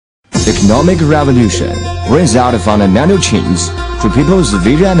economic revolution result from the nano-change to people's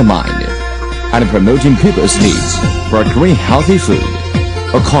vision and mind, and promoting people's needs for green healthy food.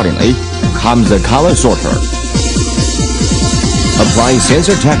 Accordingly, comes the color sorter. Applying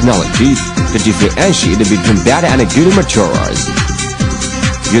sensor technology to differentiate between bad and good materials.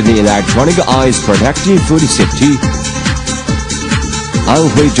 Using electronic eyes protecting food safety.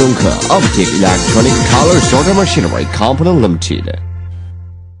 Anhui Zhongke Optic Electronic Color Sorter Machinery Company Limited.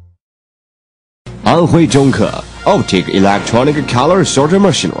 Anhui Zhongke Optic Electronic Color Sorter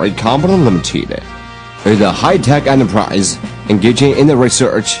Machinery Company Limited is a high-tech enterprise engaging in the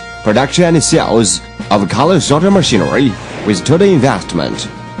research, production and sales of color sorter machinery with total investment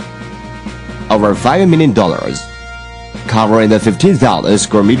over $5 million, covering the 15,000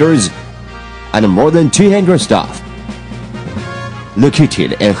 square meters and more than 200 staff.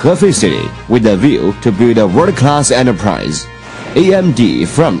 Located in Hefei City with a view to build a world-class enterprise, AMD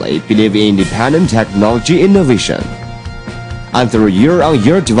firmly believe in independent technology innovation. And through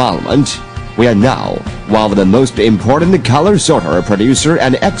year-on-year development, we are now one of the most important color sorter producer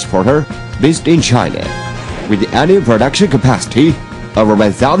and exporter based in China, with annual production capacity over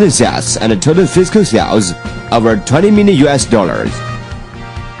 1,000 sets and total fiscal sales over $20 million.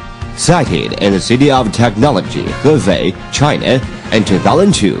 Sited in the City of Technology, Hefei, China, in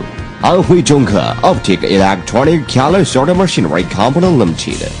 2002, Anhui Zhongke Optic Electronic Color Sorter Machinery Company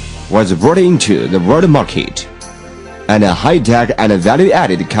Limited was brought into the world market, and a high-tech and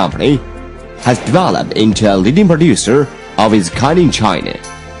value-added company has developed into a leading producer of its kind in China.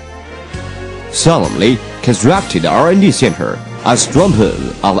 Solemnly constructed R&D center, a strong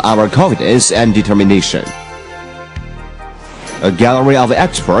proof of our confidence and determination. A gallery of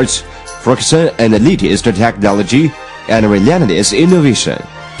experts focusing on the latest technology and relentless innovation.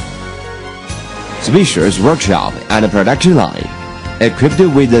 Spacious workshop and production line, equipped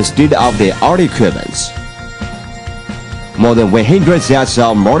with the state-of-the-art equipment. More than 100 sets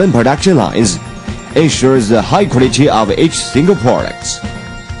of modern production lines ensures the high quality of each single product.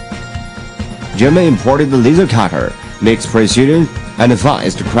 German imported laser cutter makes precision and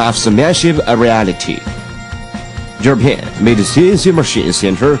fast craftsmanship a reality. Japan made CNC machine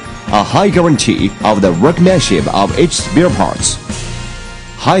center a high guarantee of the workmanship of each spare parts.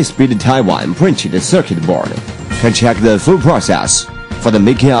 High-speed Taiwan printed circuit board can check the full process for the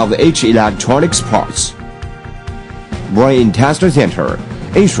making of each electronics parts. Brain Tester Center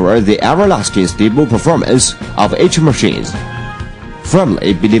ensures the everlasting stable performance of each machine.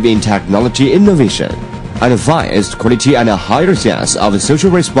 Firmly believe in technology innovation and finest quality and a higher sense of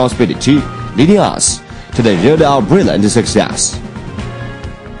social responsibility, leading us to the road of brilliant success.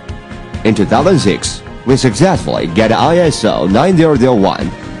 In 2006, we successfully get ISO 9001,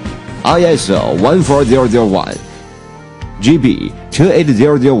 ISO 14001, GB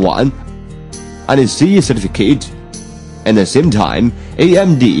 28001, and a CE certificate. At the same time,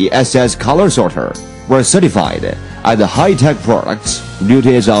 AMD SS Color Sorter were certified as high-tech products due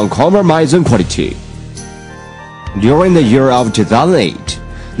to its uncompromising quality. During the year of 2008,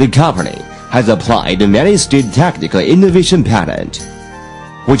 the company has applied many state technical innovation patents,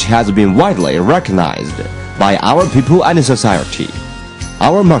 which has been widely recognized by our people and society.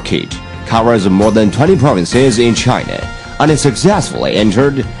 Our market covers more than 20 provinces in China and successfully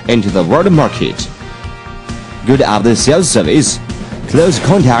entered into the world market. Good after-sales service, close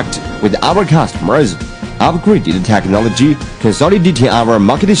contact with our customers, upgraded technology, consolidating our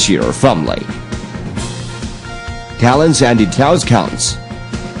market share firmly. Talents and details counts.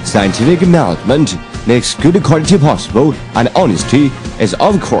 Scientific management makes good quality possible, and honesty is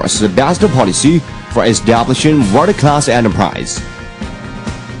of course the best policy for establishing world-class enterprise.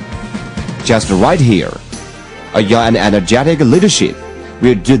 Just right here, a young and energetic leadership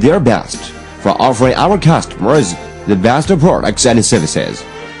will do their best for offering our customers the best products and services.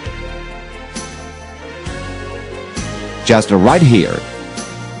 Just right here,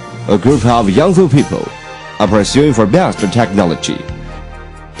 a group of young people are pursuing for best technology.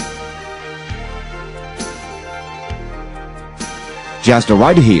 Just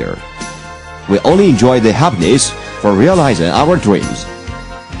right here, we only enjoy the happiness for realizing our dreams.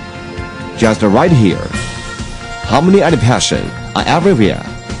 Just right here, harmony and passion are everywhere.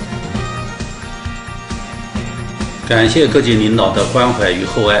 感谢各级领导的关怀与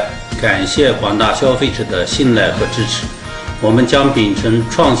厚爱，感谢广大消费者的信赖和支持。我们将秉承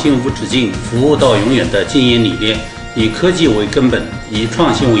创新无止境、服务到永远的经营理念，以科技为根本，以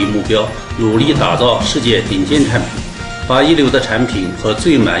创新为目标，努力打造世界顶尖产品，把一流的产品和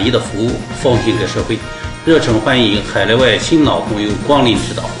最满意的服务奉献给社会。热诚欢迎海内外新老朋友光临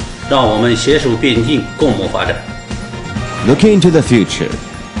指导，让我们携手并进，共谋发展。Looking into the future,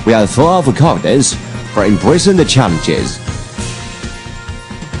 we are full of confidence for embracing the challenges.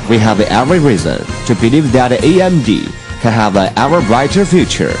 We have every reason to believe that AMD can have an ever brighter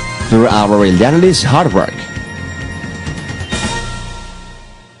future through our relentless hard work.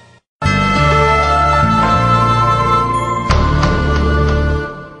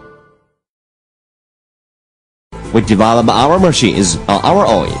 We develop our machines on our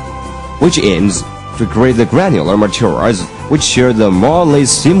own, which aims to create the granular materials which share the more or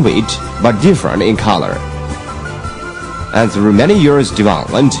less same weight but different in color. And through many years'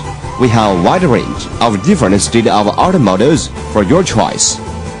 development, we have a wide range of different state-of-the-art models for your choice.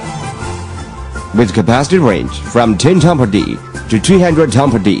 With capacity range from 10 tons per day to 200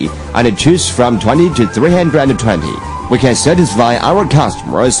 tons per day and choose from 20 to 320, we can satisfy our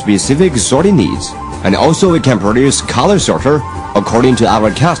customers' specific sorting needs. And also we can produce color sorter according to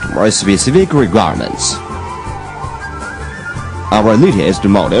our customers' specific requirements. Our latest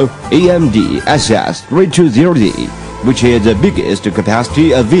model, AMD SS320D, which is the biggest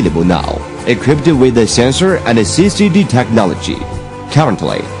capacity available now, equipped with the sensor and CCD technology.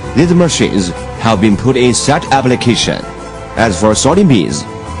 Currently, these machines have been put in such application. As for sorting beans,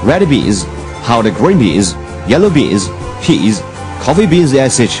 red beans, hot green beans, yellow beans, peas, coffee beans,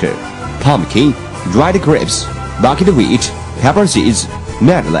 etc., pumpkin, dried grapes, bucket wheat, pepper seeds,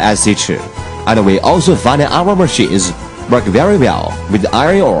 metal, etc. And we also find our machines work very well with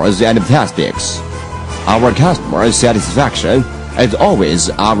iron ores and plastics. Our customer satisfaction is always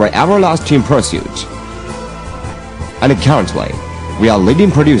our everlasting pursuit. And currently, we are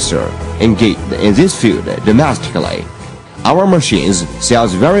leading producer engaged in this field domestically. Our machines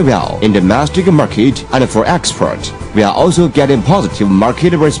sells very well in domestic market and for export. We are also getting positive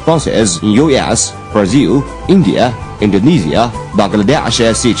market responses in US, Brazil, India, Indonesia, Bangladesh,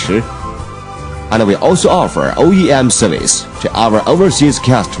 etc. And we also offer OEM service to our overseas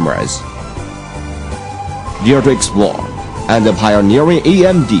customers. Dare to explore, and the pioneering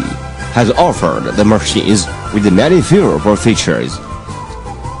AMD has offered the machines with many favorable features.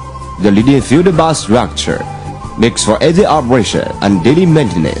 The leading field bus structure makes for easy operation and daily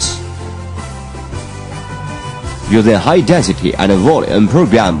maintenance. Using high density and volume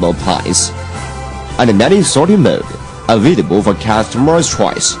programmable pines, and many sorting modes available for customers'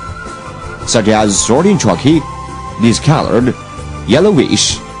 choice, such as sorting chalky, discolored,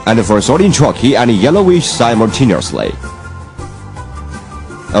 yellowish, and for sorting chalky and yellowish simultaneously.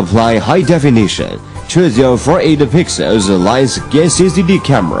 Apply high definition 2048 pixels line scan CCD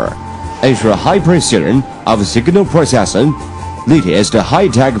camera, ensure high precision of signal processing, latest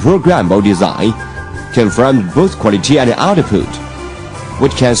high-tech programmable design, confirm both quality and output,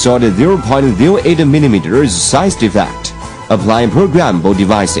 which can sort 0.08 mm size defect, applying programmable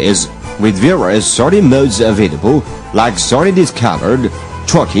devices with various sorting modes available like sorting discolored,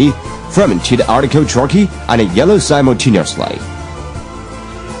 chalky, fermented article chalky, and yellow simultaneously.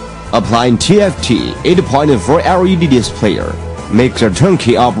 Applying TFT 8.4 LED displayer makes a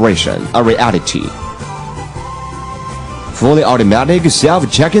turnkey operation a reality. Fully automatic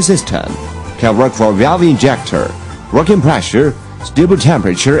self-checking system can work for valve injector, working pressure, stable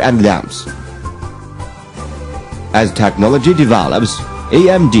temperature, and lamps. As technology develops,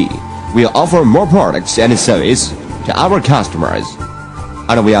 AMD will offer more products and service to our customers,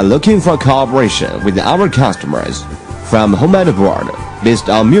 and we are looking for cooperation with our customers from home and abroad based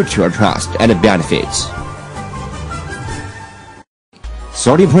on mutual trust and benefits.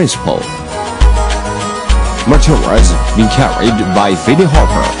 Sorting principle. Materials being carried by feeding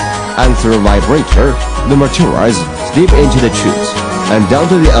hopper, and through vibrator, the materials slip into the tubes and down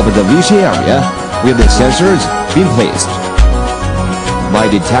to the observation area where the sensors being placed. By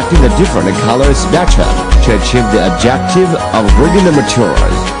detecting the different color spectrum to achieve the objective of grading the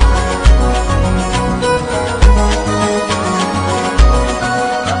materials.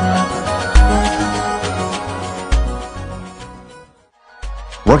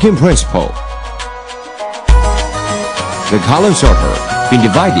 Working principle. The color sorter being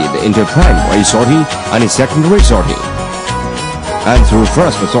divided into primary sorting and secondary sorting. And through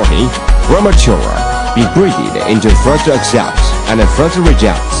first sorting, raw material be graded into first accepts and first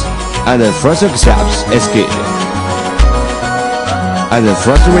rejects, and the first accepts is good, and the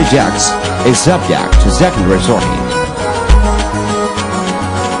first rejects is subject to secondary sorting.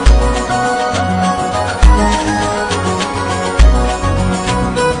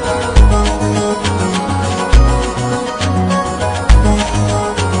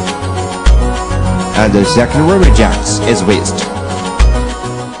 And the secondary rejects is waste.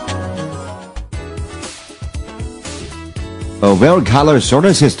 A well-color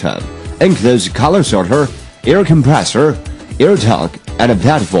sorter system includes color sorter, air compressor, air tank, and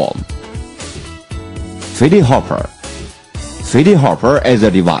platform. Feeding hopper. Feeding hopper is a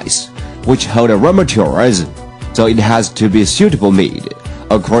device which holds raw materials, so it has to be suitable made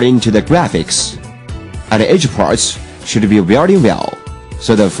according to the graphics, and each part should be very well,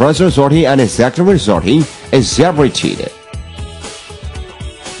 so the first sorting and secondary sorting is separated.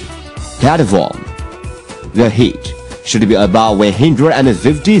 Platform. The heat should be about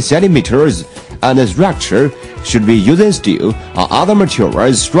 150 centimeters, and the structure should be using steel or other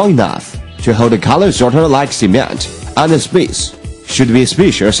materials strong enough to hold a color sorter like cement, and the space should be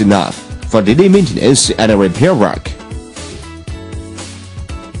spacious enough for daily maintenance and repair work.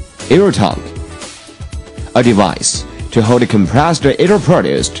 Air tank. A device to hold compressed air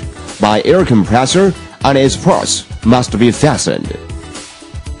produced by air compressor, and its ports must be fastened.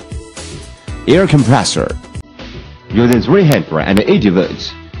 Air compressor. Using 380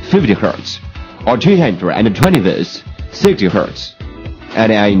 volts, 50 Hz, or 220 volts, 60 Hz,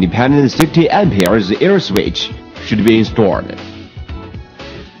 and an independent 60 amperes air switch should be installed.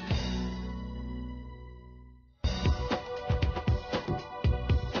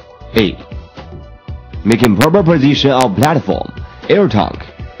 A. Making proper position of platform, air tank,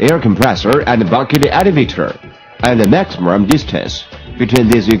 air compressor, and bucket elevator, and the maximum distance between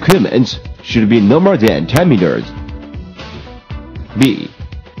these equipments should be no more than 10 meters. B.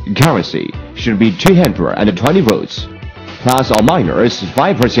 Currency should be 220 volts, plus or minus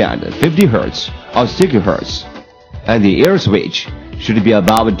 5%, 50 Hz or 60 Hz, and the air switch should be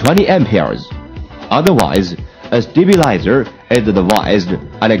above 20 amperes. Otherwise, a stabilizer is advised,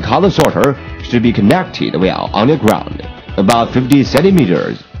 and a color sorter should be connected well on the ground, about 50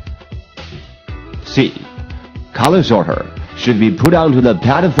 centimeters. C. Color sorter should be put onto the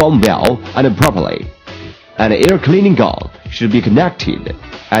platform well and properly. An air cleaning gun should be connected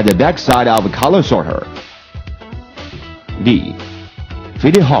at the back side of a color sorter. D.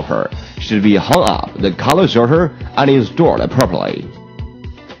 Feeding hopper should be hung up the color sorter and installed properly.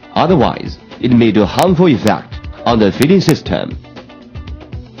 Otherwise, it may do harmful effect on the feeding system.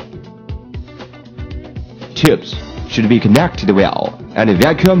 Tubes should be connected well and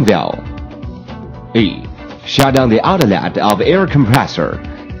vacuum well. E. Shut down the outlet of air compressor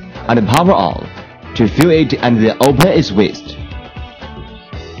and power on to fill it and then open its waste.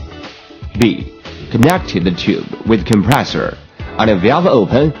 B. Connect the tube with compressor and valve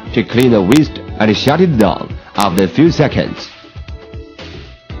open to clean the waste and shut it down after a few seconds.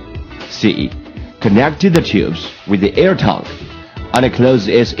 C. Connect the tubes with the air tank and close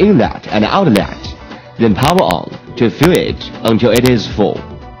its inlet and outlet, then power on to fill it until it is full.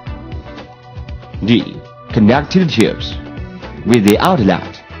 D. Connect the tubes with the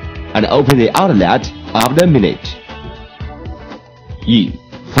outlet and open the outlet after a minute. E.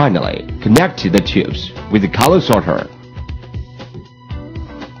 Finally, connect the tubes with the color sorter.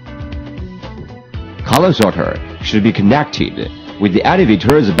 Color sorter should be connected with the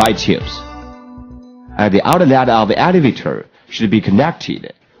elevators by tubes, and the outlet of the elevator should be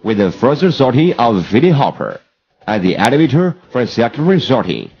connected with the first sorting of feeding hopper, and the elevator for secondary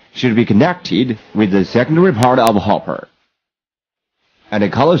sorting should be connected with the secondary part of hopper. And the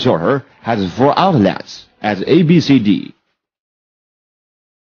color sorter has 4 outlets as A, B, C, D.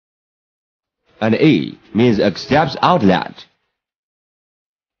 And A means accepts outlet.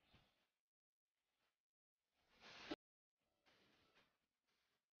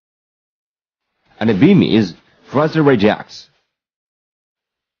 And B means first rejects.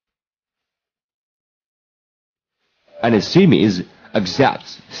 And C means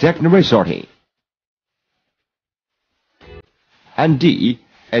accepts secondary sorting. And D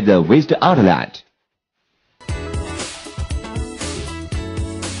is the waste outlet.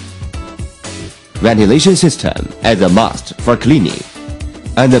 Ventilation system is a must for cleaning,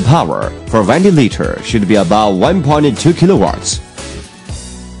 and the power for ventilator should be about 1.2 kilowatts.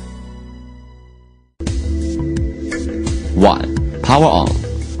 1. Power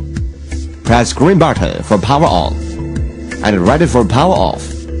on. Press green button for power on, and red for power off.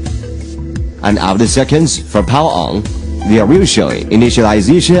 And after seconds for power on, the wheel showing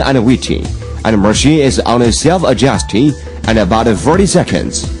initialization and waiting, and machine is on a self-adjusting, and about 40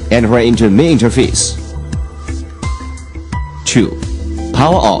 seconds enter into main interface. 2.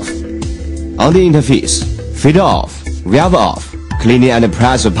 Power off. On the interface, feed off, valve off, cleaning and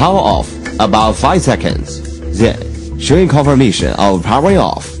press power off about 5 seconds, then showing confirmation of powering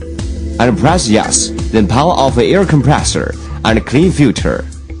off, and press yes, then power off air compressor and clean filter.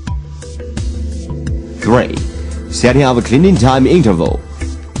 3. Setting of cleaning time interval.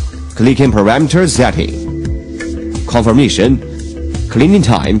 Clicking parameter setting. Confirmation, cleaning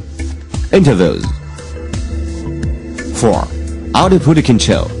time, intervals. 4. Output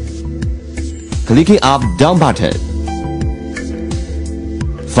control. Clicking up down button.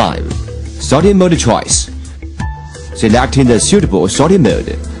 5. Sorting mode choice. Selecting the suitable sorting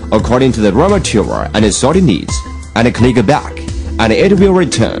mode according to the raw material and sorting needs, and click back, and it will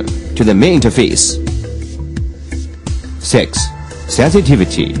return to the main interface. 6.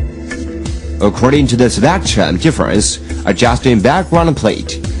 Sensitivity. According to the spectrum difference, adjusting background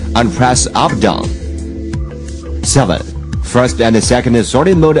plate and press up down. 7. First and second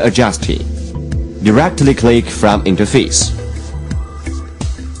sorting mode adjusting. Directly click from interface.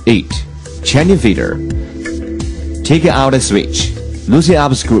 8. Changing feeder. Taking out a switch, loosen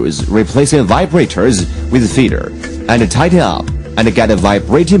up screws, replacing vibrators with feeder, and tighten up and get a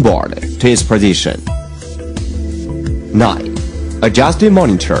vibrating board to its position. 9. Adjusting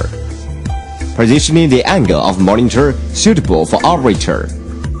monitor. Positioning the angle of monitor suitable for operator.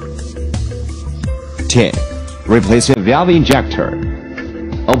 10. Replacing valve injector.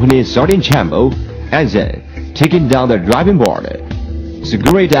 Opening sorting chamber, and then taking down the driving board.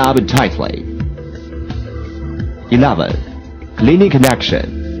 Screw it up tightly. 11. Cleaning connection.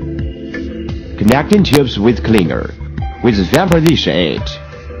 Connecting tubes with cleaner, with fan position in it,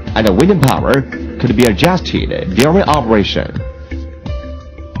 and the wind power could be adjusted during operation.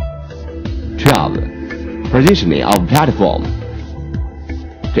 12. Positioning of platform.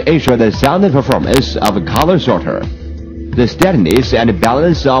 To ensure the sound performance of a color sorter, the steadiness and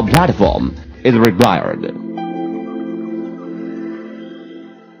balance of platform is required.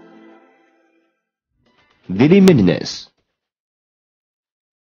 Daily maintenance.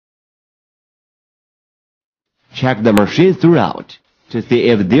 Check the machine throughout to see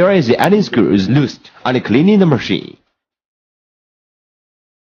if there is any screws loose and cleaning the machine.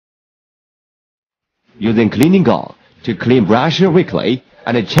 Using cleaning gun to clean brush weekly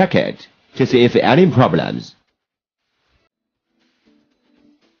and check it to see if any problems.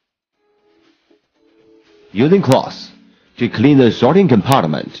 Using cloth to clean the sorting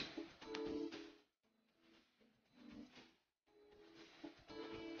compartment.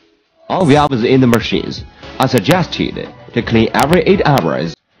 All valves in the machines are suggested to clean every 8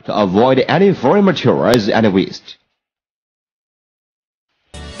 hours to avoid any foreign materials and waste.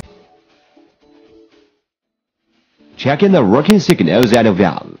 Checking the working signals and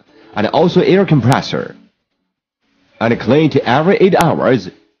valve, and also air compressor, and clean to every 8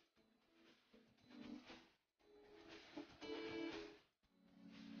 hours.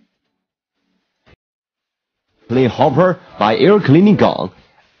 Clean hopper by air cleaning gun,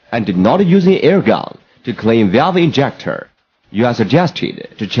 and not using air gun to clean valve injector. You are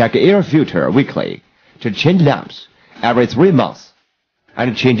suggested to check air filter weekly, to change lamps every 3 months,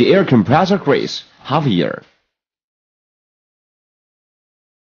 and change air compressor grease half a year.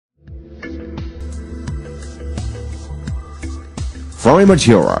 Foreign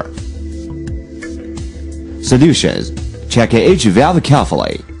material. Solutions. Checking each valve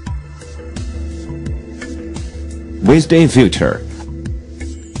carefully. Waste in filter.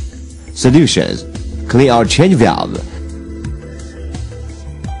 Solutions. Clean out change valve.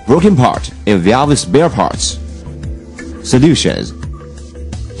 Broken part in valve spare parts. Solutions.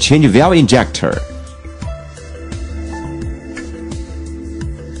 Change valve injector.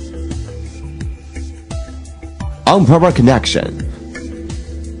 Improper connection.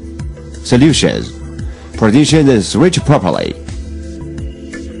 Solutions. Position the switch properly.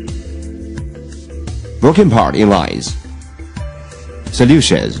 Broken part in lines.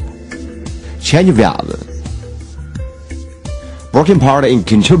 Solutions. Change valve. Broken part in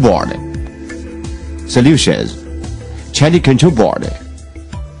control board. Solutions. Change control board.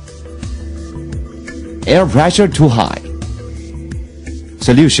 Air pressure too high.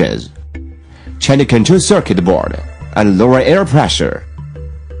 Solutions. Change control circuit board and lower air pressure.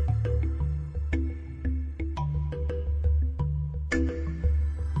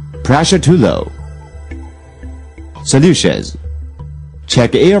 Pressure too low. Solutions.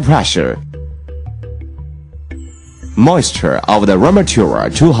 Check air pressure. Moisture of the raw material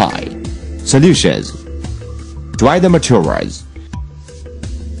too high. Solutions. Dry the materials.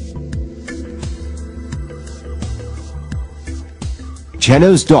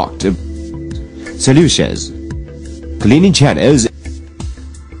 Channels stocked. Solutions. Cleaning channels.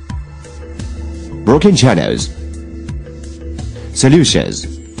 Broken channels. Solutions.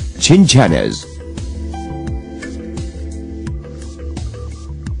 Change channels.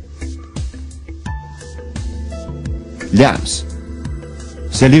 Lamps.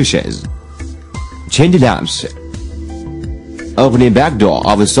 Solutions. Change lamps. Opening back door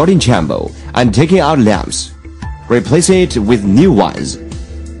of sorting chamber and taking out lamps. Replacing it with new ones.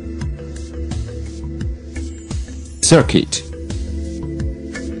 Circuit.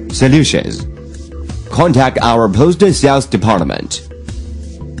 Solutions. Contact our post-sales department.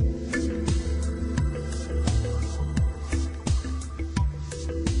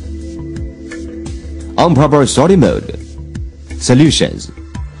 Improper sorting mode. Solutions.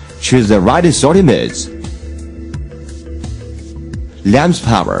 Choose the right sorting modes. Lamps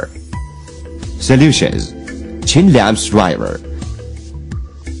power. Solutions. Change lamps driver.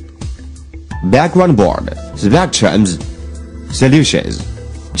 Background board. Spectrums. Solutions.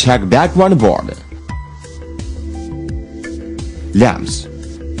 Check background board. Lamps.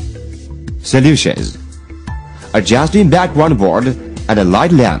 Solutions. Adjusting background board and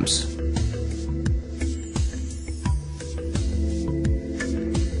light lamps.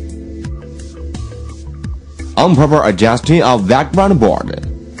 Improper adjusting of background board.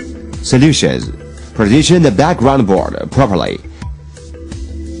 Solutions. Position the background board properly.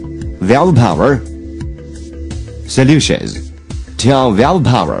 Valve power. Solutions. Turn on valve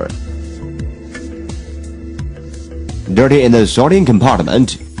power. Dirty in the sorting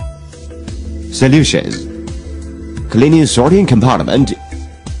compartment. Solutions. Cleaning sorting compartment.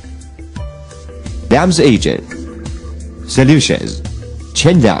 Lamps agent. Solutions.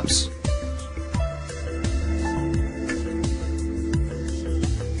 Change lamps.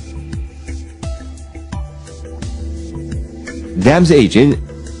 Lamps agent.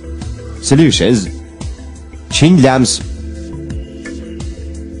 Solutions. Change lamps.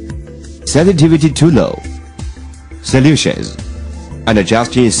 Sensitivity too low. Solutions. And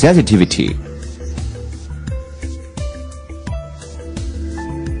adjusting sensitivity.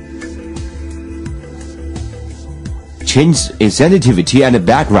 Change in sensitivity and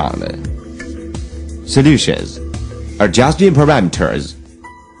background. Solutions. Adjusting parameters.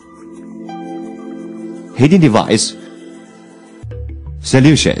 Heating device.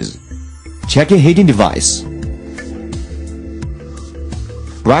 Solutions. Checking heating device.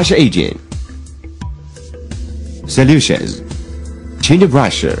 Brush agent. Solutions. Change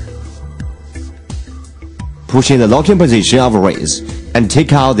pressure. Pushing the locking position of rinse and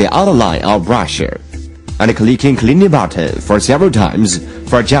take out the outer line of brusher, and clicking cleaning button for several times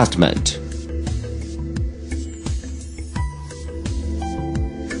for adjustment.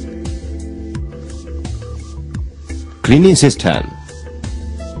 Cleaning system.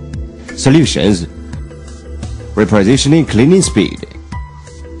 Solutions. Repositioning cleaning speed.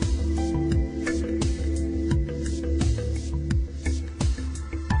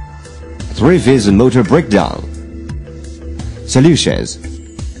 Three-phase motor breakdown. Solutions.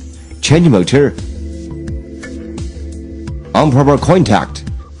 Change motor. Improper contact.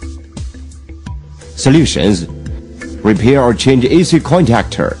 Solutions. Repair or change AC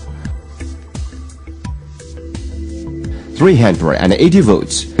contactor. 380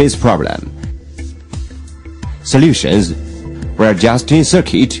 volts base problem. Solutions. Readjusting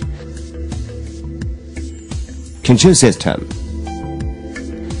circuit. Control system.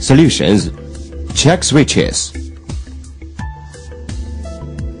 Solutions. Check switches.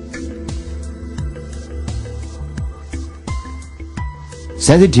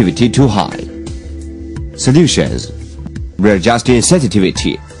 Sensitivity too high. Solutions. Readjusting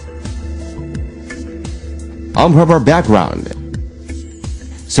sensitivity. Improper background.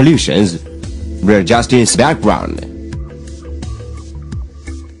 Solutions. Readjusting background.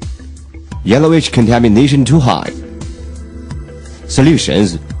 Yellowish contamination too high.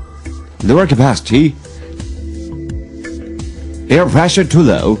 Solutions. Lower capacity. Air pressure too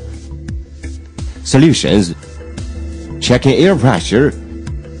low. Solutions. Checking air pressure.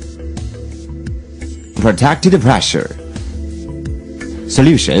 Protected pressure.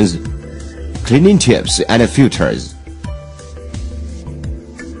 Solutions. Cleaning tips and filters.